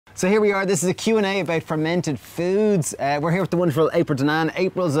So here we are. This is a Q&A about fermented foods. We're here with the wonderful April Danan.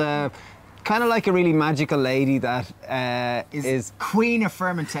 April's kind of like a really magical lady that is queen of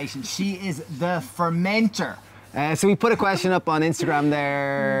fermentation. She is the fermenter. So we put a question up on Instagram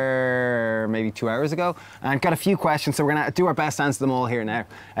there maybe 2 hours ago and got a few questions, so we're going to do our best to answer them all here now.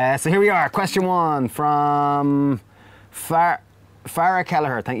 So here we are. Question 1 from Farah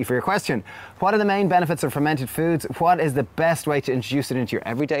Kelleher. Thank you for your question. What are the main benefits of fermented foods? What is the best way to introduce it into your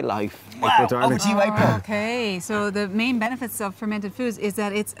everyday life? Wow, over to you, April. Okay, so the main benefits of fermented foods is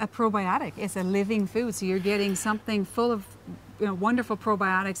that it's a probiotic. It's a living food, so you're getting something full of wonderful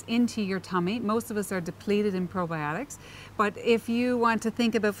probiotics into your tummy. Most of us are depleted in probiotics, but if you want to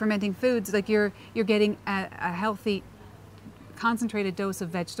think about fermenting foods, like you're getting a healthy concentrated dose of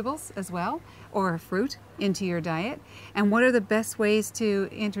vegetables as well, or fruit into your diet. And what are the best ways to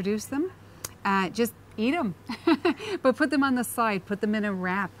introduce them? Just eat them, but put them on the side, put them in a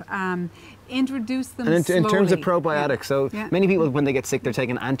wrap, introduce them and slowly. In terms of probiotics, so Yeah. many people when they get sick they're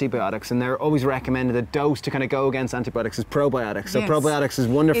taking antibiotics, and they're always recommended a dose to kind of go against antibiotics is probiotics. So Yes. probiotics is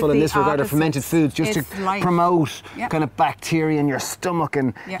wonderful It's in the this regard of opposite. fermented foods, just It's to life. promote Yeah. kind of bacteria in your stomach,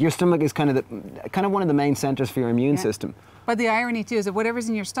 and Yeah. your stomach is kind of one of the main centers for your immune Yeah. system. But the irony too is that whatever's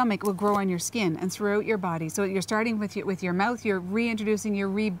in your stomach will grow on your skin and throughout your body. So you're starting with your mouth, you're reintroducing, you're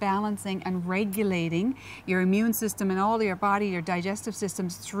rebalancing and regulating your immune system and all your body, your digestive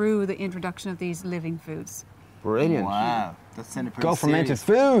systems through the introduction of these living foods. Brilliant. Wow, that sounded pretty Go fermented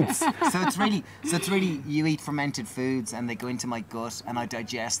serious. foods. So it's really you eat fermented foods and they go into my gut and I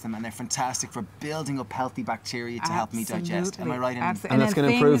digest them, and they're fantastic for building up healthy bacteria to help me digest. Am I right? Absolutely. And that's then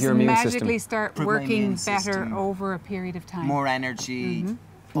going to improve your immune magically system. start Improve my working immune better system. over a period of time. More energy,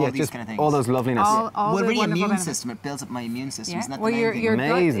 all Yeah, these just kind of things. all those loveliness. All well, the really wonderful immune benefits. system. It builds up my immune system. Yeah. Isn't that Well, the main thing? your gut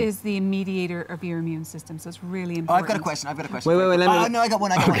Amazing. is the mediator of your immune system, so it's really Oh, important. I've got a question. Wait, Wait, let me- Oh, no, I got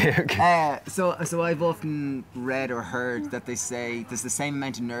one. Okay. So I've often read or heard that they say there's the same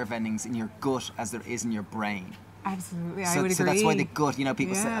amount of nerve endings in your gut as there is in your brain. Absolutely, So, I would so agree. that's why the gut,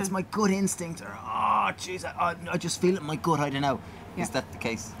 people say, Yeah. that's my gut instinct, or, oh, jeez, I just feel it in my gut, I don't know. Yeah. Is that the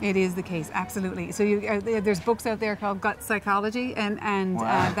case? It is the case, absolutely. So there's books out there called Gut Psychology, and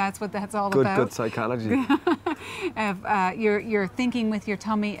Wow. that's what that's all Good about. gut psychology. You're thinking with your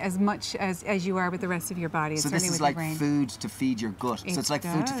tummy as much as you are with the rest of your body. So certainly this is with like your brain. food to feed your gut. It So it's like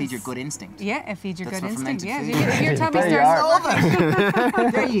food to feed your does. gut instinct. Yeah, it feeds your That's gut what instinct. fermented Yeah, food your is. tummy There you starts are.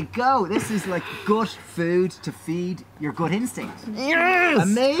 working. There you go. This is like gut food to feed your gut instinct. Yes!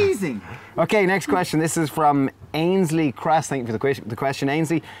 Amazing. Okay, next question. This is from Ainsley Cross. Thank you for the question,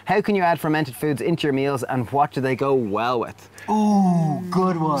 Ainsley. How can you add fermented foods into your meals, and what do they go well with? Ooh,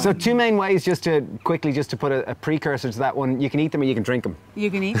 good one. So 2 main ways, just to put a precursor to that one. You can eat them or you can drink them.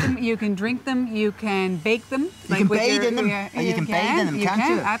 You can eat them, you can drink them, you can bake them. You can with bathe in them. And you can bathe in them, you can't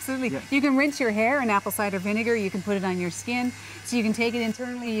can, you? absolutely. Yeah. You can rinse your hair in apple cider vinegar, you can put it on your skin. So you can take it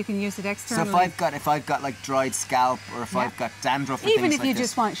internally, you can use it So externally. if I've got like dried scalp, or if Yeah. I've got dandruff, or Even things if like you this.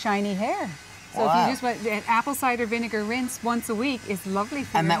 just want shiny hair. So Wow. if you just want an apple cider vinegar rinse once a week, is lovely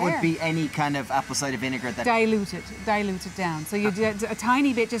for And your that hair. would be any kind of apple cider vinegar that. dilute it down. So you do a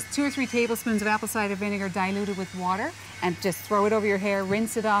tiny bit, just 2 or 3 tablespoons of apple cider vinegar diluted with water, and just throw it over your hair,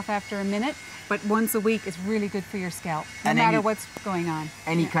 rinse it off after a minute. But once a week is really good for your scalp, no And matter any- what's going on.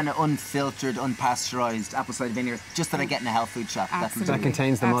 Any Yeah. kind of unfiltered, unpasteurized apple cider vinegar, just that I get in a health food shop. Absolutely. That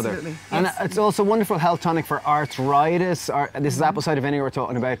contains the mother. Absolutely. And Yes. it's also a wonderful health tonic for arthritis. This is apple cider vinegar we're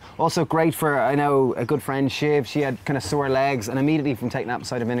talking about. Also great for, I know, a good friend, Shiv. She had kind of sore legs, and immediately from taking apple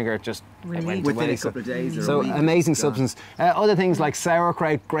cider vinegar, it just Really? went Within away. a couple of days or a So week, amazing it's gone. substance. Other things like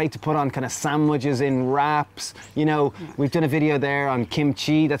sauerkraut, great to put on kind of sandwiches, in wraps. You know, we've done a video there on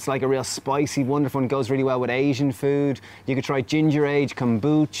kimchi. That's like a real spicy, wonderful one. Goes really well with Asian food. You could try ginger age,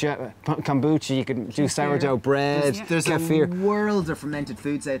 kombucha. You could do sourdough bread, There's kefir. a world of fermented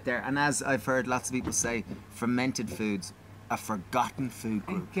foods out there, and as I've heard lots of people say, fermented foods, a forgotten food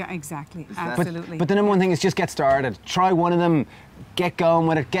group. Yeah, exactly, that- absolutely. But the number one thing is just get started. Try one of them, get going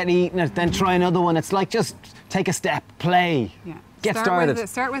with it, get eating it, then try another one. It's like just take a step, play, yeah. get Start started.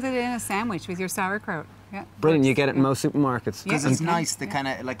 Start with it in a sandwich with your sauerkraut. Yeah. Brilliant, you get it in most supermarkets. Yeah. Because it's Okay. nice, the Yeah. kind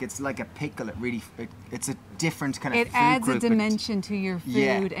of like it's like a pickle. It's a different kind of It food adds a group. dimension to your food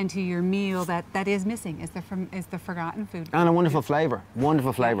Yeah. and to your meal that is missing. Is the forgotten food. And a wonderful flavour,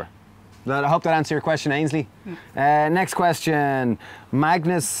 wonderful flavour. I hope that answered your question, Ainsley. Next question,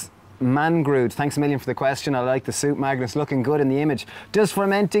 Magnus Mangrud. Thanks a million for the question. I like the soup, Magnus, looking good in the image. Does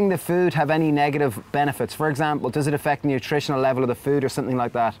fermenting the food have any negative benefits? For example, does it affect the nutritional level of the food or something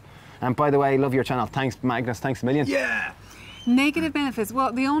like that? And by the way, love your channel. Thanks, Magnus. Thanks a million. Yeah. Negative benefits.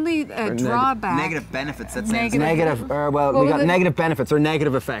 Well, the only drawback. Negative benefits. That's Negative, we got negative benefits or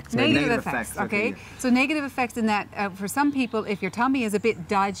negative effects. Negative effects. Okay. So negative effects in that for some people, if your tummy is a bit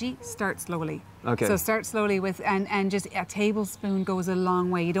dodgy, start slowly. Okay. So start slowly with and just a tablespoon goes a long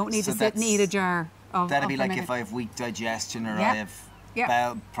way. You don't need to sit and eat a jar of. That'd be like fermented. if I have weak digestion or I have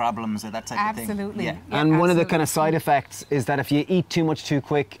bowel problems or that type of thing. Absolutely. Yeah. And one of the kind of side effects is that if you eat too much too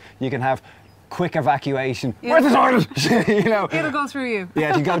quick, you can have quick evacuation. Where's the toilet? You know. It'll go through you. Yeah,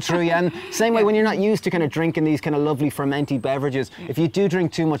 it'll go through you. And same way when you're not used to kind of drinking these kind of lovely fermented beverages, if you do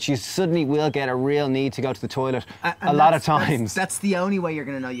drink too much, you suddenly will get a real need to go to the toilet a lot of times. That's the only way you're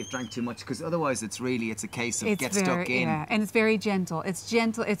going to know you've drank too much, because otherwise it's a case of get stuck in. Yeah, and it's very gentle. It's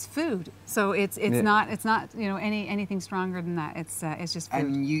gentle. It's food, so it's not anything stronger than that. It's just food.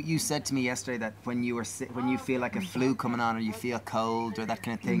 And you said to me yesterday that when you feel like a flu coming on or you feel cold or that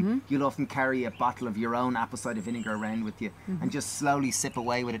kind of thing, you'll often carry a bottle of your own apple cider vinegar around with you and just slowly sip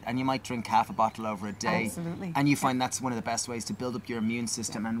away with it, and you might drink half a bottle over a day. Absolutely. And you find that's one of the best ways to build up your immune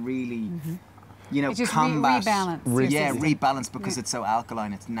system and really just combat rebalance. Rebalance, because it's so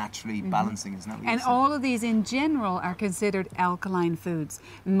alkaline, it's naturally balancing, isn't it? And all of these in general are considered alkaline foods.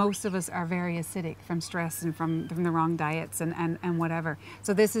 Most of us are very acidic from stress and from the wrong diets and whatever.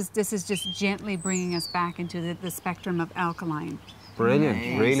 So this is just gently bringing us back into the spectrum of alkaline.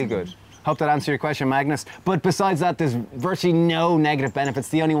 Brilliant, really good. Hope that answered your question, Magnus. But besides that, there's virtually no negative benefits.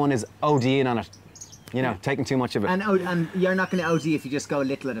 The only one is ODing on it. You know, taking too much of it. And you're not going to OD if you just go a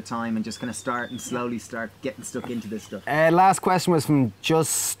little at a time and just kind of start and slowly start getting stuck into this stuff. Last question was from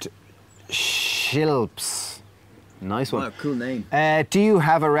Just Shilps. Nice one. Wow, cool name. Do you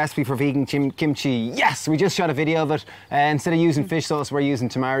have a recipe for vegan kimchi? Yes, we just shot a video of it. Instead of using fish sauce, we're using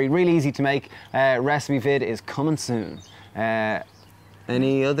tamari. Really easy to make. Recipe vid is coming soon.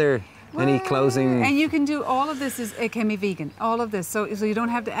 Any closing? And you can do all of this. It can be vegan. All of this, so you don't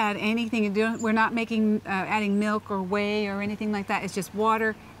have to add anything. We're not adding milk or whey or anything like that. It's just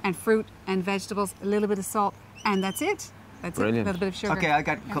water and fruit and vegetables, a little bit of salt, and that's it. That's Brilliant. it. A little bit of sugar. Okay, I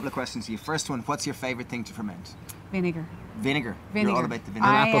got a couple of questions for you. First one: what's your favorite thing to ferment? Vinegar. Vinegar. You're all about the vinegar.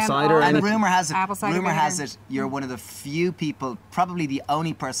 And apple cider. And rumor has vinegar. it, you're one of the few people, probably the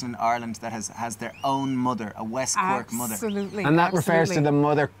only person in Ireland that has their own mother, a West Cork mother. Absolutely. And that refers to the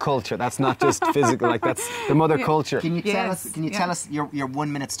mother culture. That's not just physical. Like that's the mother culture. Can you tell us? Can you tell us your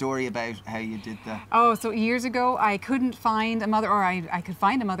 1 minute story about how you did that? Oh, so years ago, I couldn't find a mother, or I could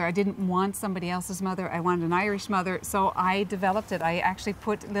find a mother. I didn't want somebody else's mother. I wanted an Irish mother, so I developed it. I actually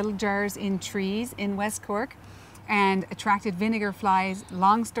put little jars in trees in West Cork and attracted vinegar flies.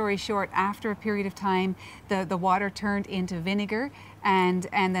 Long story short, after a period of time, the water turned into vinegar, and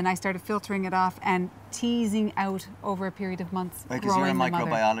then I started filtering it off and teasing out over a period of months. Because you're a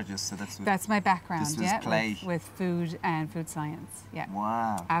microbiologist, so that's my background. This was play. With food and food science. Yeah.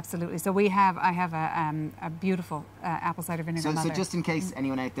 Wow. Absolutely. So I have a beautiful apple cider vinegar mother. So just in case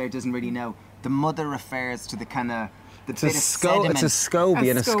anyone out there doesn't really know, the mother refers to the kind of It's a SCOBY,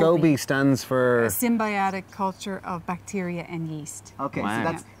 and a SCOBY stands for... A symbiotic culture of bacteria and yeast. Okay,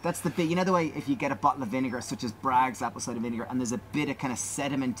 wow. So that's the bit, you know the way if you get a bottle of vinegar, such as Bragg's apple cider vinegar, and there's a bit of kind of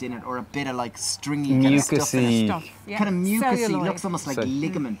sediment in it, or a bit of like stringy kind of stuff in it. Kind of mucusy, looks almost like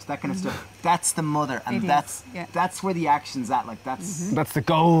ligament, that kind of stuff. That's the mother, and that's where the action's at, like that's... That's the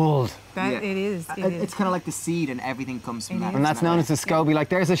gold. It is. It's kind of like the seed, and everything comes from that. And that's known as the SCOBY. Like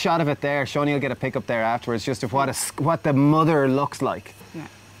there's a shot of it there. Shawnee will get a pick up there afterwards, just of what the mother looks like. Yeah,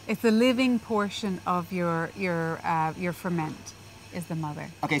 it's the living portion of your ferment is the mother.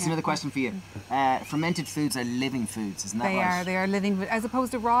 Okay, so another question for you. Fermented foods are living foods, isn't that right? They are living, as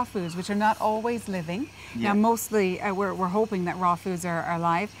opposed to raw foods, which are not always living. Now, mostly we're hoping that raw foods are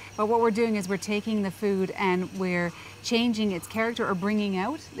alive, but what we're doing is we're taking the food and we're changing its character, or bringing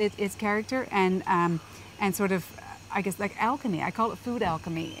out its character, and sort of, I guess, like alchemy. I call it food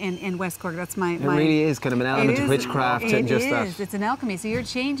alchemy in West Cork. That's my... It really is kind of an element of witchcraft. It's an alchemy. So you're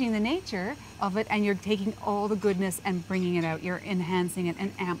changing the nature of it, and you're taking all the goodness and bringing it out. You're enhancing it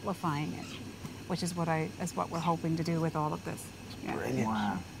and amplifying it, which is what we're hoping to do with all of this. Yeah. Brilliant.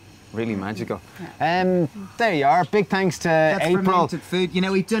 Wow. Really magical. There you are. Big thanks to April. Fermented food. You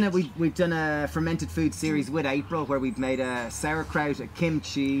know, we've done a fermented food series with April, where we've made a sauerkraut, a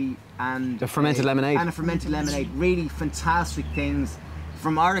kimchi, and a fermented lemonade. And a fermented lemonade. Really fantastic things.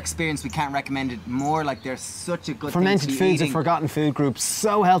 From our experience, we can't recommend it more. Like, they're such a good fermented thing to be foods, eating. a forgotten food group.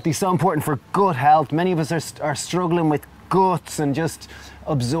 So healthy, so important for gut health. Many of us are struggling with guts and just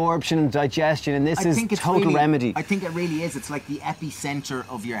absorption and digestion, and this is total remedy. I think it really is. It's like the epicenter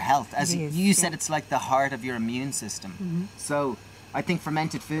of your health. As you said, it's like the heart of your immune system. So I think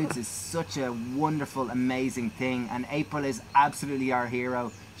fermented foods is such a wonderful, amazing thing, and April is absolutely our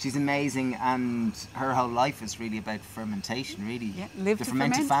hero. She's amazing, and her whole life is really about fermentation, really. Yeah, live the to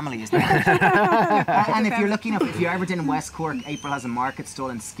fermented ferment. family, isn't it? And if you're lucky enough, if you're ever in West Cork, April has a market stall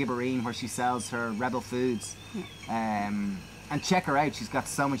in Skibbereen where she sells her Rebel Foods. And check her out. She's got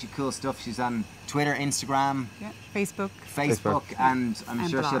so much cool stuff. She's on Twitter, Instagram, Facebook, and I'm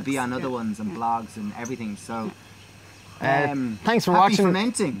sure she'll be blogs, on other ones and blogs and everything. So, Thanks for happy watching.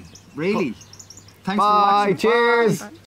 fermenting, really. Thanks Bye. for watching. Cheers. Bye.